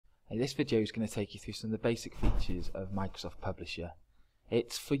This video is going to take you through some of the basic features of Microsoft Publisher.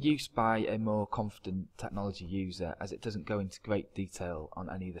 It's for use by a more confident technology user, as it doesn't go into great detail on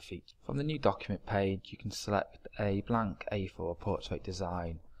any of the features. From the new document page, you can select a blank A4 portrait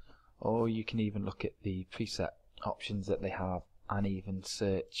design, or you can even look at the preset options that they have and even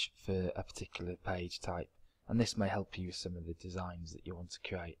search for a particular page type, and this may help you with some of the designs that you want to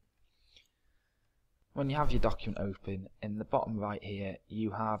create. When you have your document open, in the bottom right here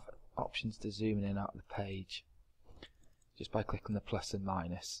you have options to zoom in and out of the page just by clicking the plus and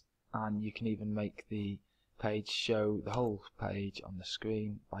minus, and you can even make the page show the whole page on the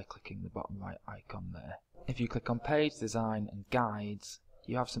screen by clicking the bottom right icon there. If you click on page design and guides,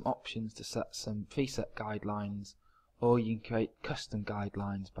 you have some options to set some preset guidelines, or you can create custom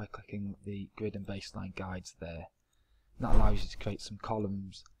guidelines by clicking the grid and baseline guides there. And that allows you to create some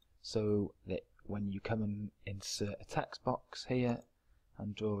columns so that when you come and insert a text box here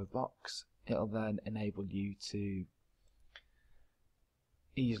and draw a box, it'll then enable you to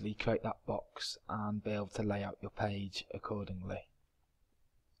easily create that box and be able to lay out your page accordingly.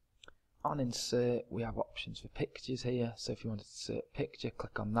 On insert, we have options for pictures here, so if you want to insert a picture,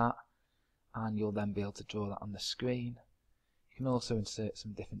 click on that and you'll then be able to draw that on the screen. You can also insert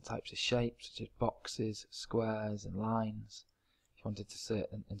some different types of shapes, such as boxes, squares and lines. If you wanted to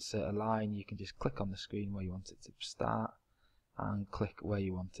insert a line, you can just click on the screen where you want it to start and click where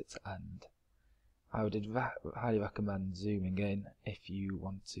you want it to end. I would highly recommend zooming in if you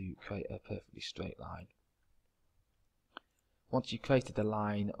want to create a perfectly straight line. Once you've created a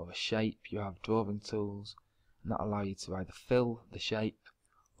line or a shape, you have drawing tools, and that allow you to either fill the shape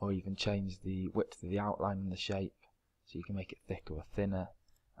or even change the width of the outline in the shape, so you can make it thicker or thinner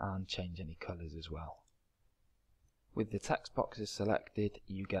and change any colours as well. With the text boxes selected,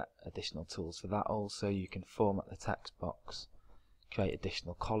 you get additional tools for that also. You can format the text box, create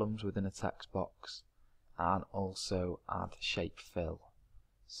additional columns within a text box, and also add shape fill.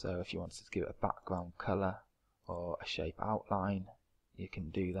 So if you wanted to give it a background colour or a shape outline, you can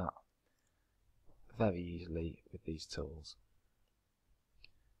do that very easily with these tools.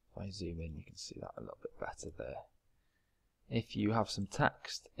 If I zoom in, you can see that a little bit better there. If you have some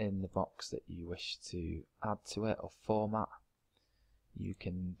text in the box that you wish to add to it or format, you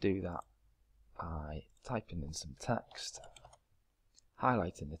can do that by typing in some text,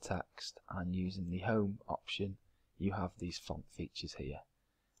 highlighting the text, and using the home option you have these font features here,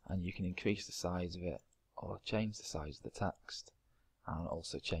 and you can increase the size of it or change the size of the text and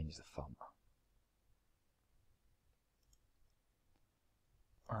also change the font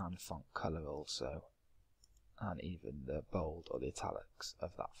and font colour also, and even the bold or the italics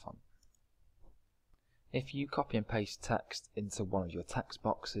of that font. If you copy and paste text into one of your text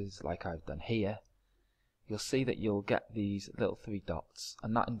boxes like I've done here, you'll see that you'll get these little three dots,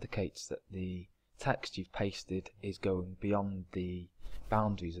 and that indicates that the text you've pasted is going beyond the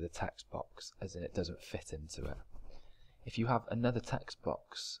boundaries of the text box, as in it doesn't fit into it. If you have another text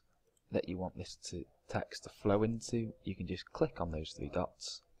box that you want this text to flow into, you can just click on those three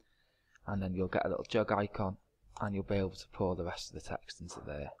dots and then you'll get a little jug icon and you'll be able to pour the rest of the text into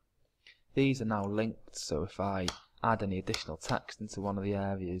there. These are now linked, so if I add any additional text into one of the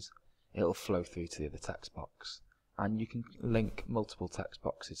areas, it'll flow through to the other text box, and you can link multiple text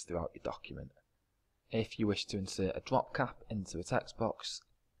boxes throughout your document. If you wish to insert a drop cap into a text box,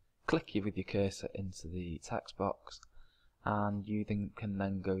 click with your cursor into the text box, and you can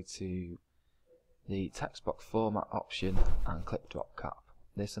then go to the text box format option and click drop cap.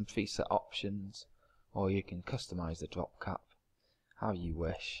 There's some preset options, or you can customize the drop cap how you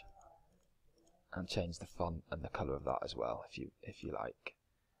wish and change the font and the colour of that as well if you like,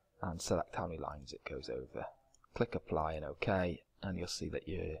 and select how many lines it goes over. Click apply and OK, and you'll see that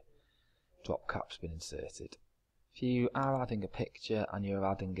your drop cap's been inserted. If you are adding a picture and you're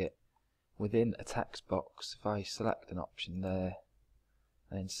adding it within a text box, if I select an option there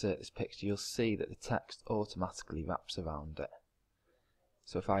and insert this picture, you'll see that the text automatically wraps around it.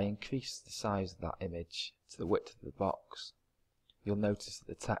 So if I increase the size of that image to the width of the box, you'll notice that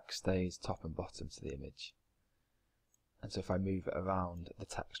the text stays top and bottom to the image. And so if I move it around, the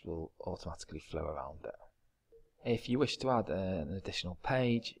text will automatically flow around it. If you wish to add an additional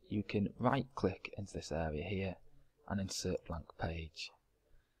page, you can right click into this area here and insert blank page.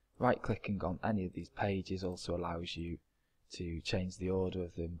 Right clicking on any of these pages also allows you to change the order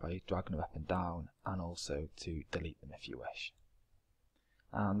of them by dragging them up and down, and also to delete them if you wish.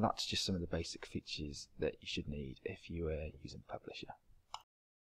 And that's just some of the basic features that you should need if you are using Publisher.